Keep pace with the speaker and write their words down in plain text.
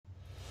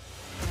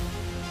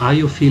Are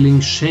you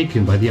feeling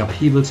shaken by the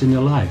upheavals in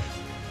your life?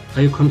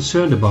 Are you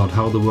concerned about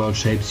how the world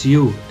shapes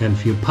you and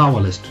feel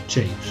powerless to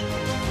change?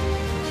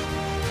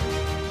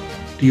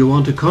 Do you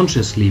want to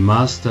consciously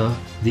master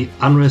the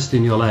unrest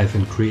in your life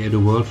and create a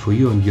world for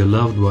you and your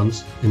loved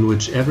ones in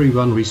which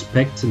everyone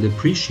respects and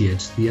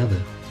appreciates the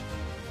other?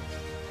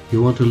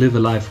 You want to live a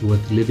life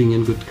worth living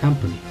in good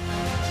company.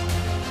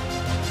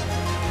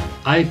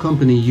 I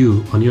accompany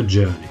you on your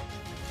journey.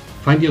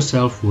 Find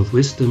yourself with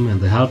wisdom and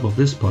the help of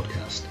this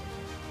podcast.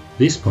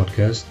 This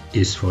podcast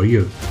is for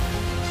you.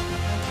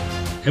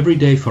 Every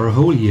day for a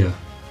whole year,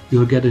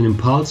 you'll get an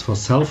impulse for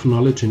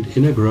self-knowledge and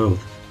inner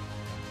growth.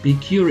 Be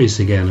curious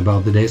again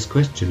about the day's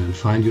question and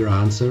find your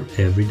answer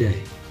every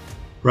day.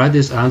 Write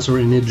this answer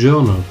in a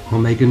journal or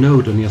make a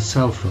note on your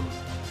cell phone.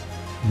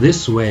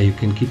 This way you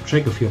can keep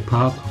track of your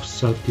path of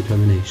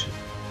self-determination.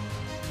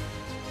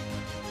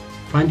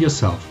 Find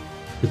yourself.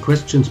 The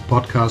Questions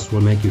podcast will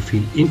make you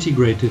feel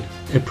integrated,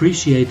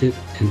 appreciated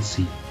and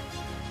seen.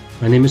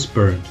 My name is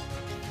Bernd,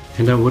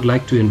 and I would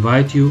like to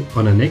invite you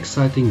on an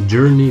exciting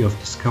journey of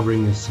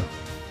discovering yourself.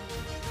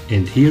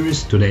 And here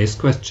is today's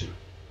question.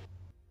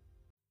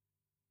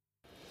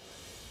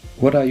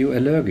 What are you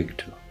allergic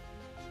to?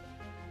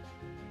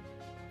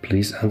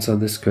 Please answer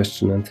this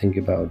question and think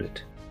about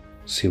it.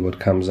 See what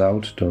comes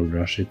out, don't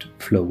rush it,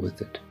 flow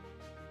with it.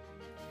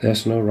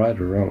 There's no right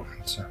or wrong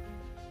answer.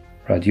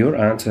 Write your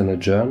answer in a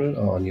journal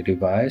or on your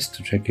device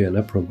to check your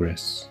inner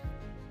progress.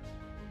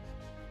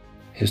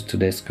 Here's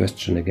today's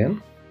question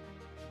again.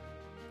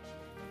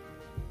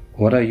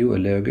 What are you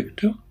allergic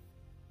to?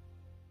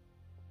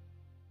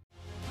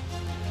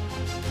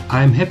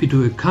 I am happy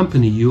to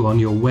accompany you on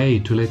your way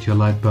to let your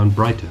light burn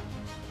brighter.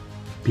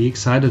 Be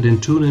excited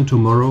and tune in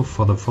tomorrow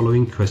for the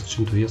following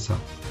question to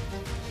yourself.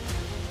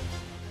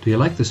 Do you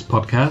like this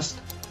podcast?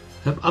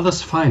 Help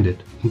others find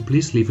it and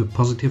please leave a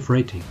positive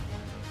rating.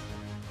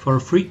 For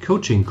a free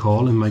coaching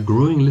call and my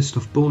growing list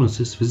of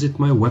bonuses, visit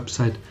my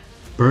website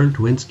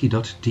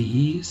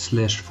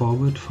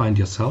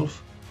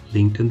berndwinski.de/forward-find-yourself,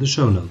 linked in the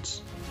show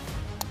notes.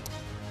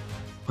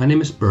 My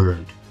name is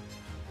Bernd.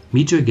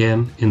 Meet you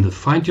again in the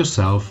Find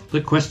Yourself,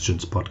 the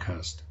Questions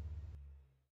podcast.